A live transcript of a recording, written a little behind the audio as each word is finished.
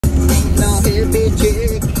hippie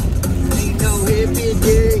chick. Ain't no hippie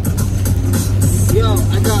chick. Yo,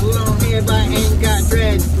 I got long hair, but I ain't got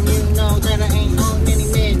dreads.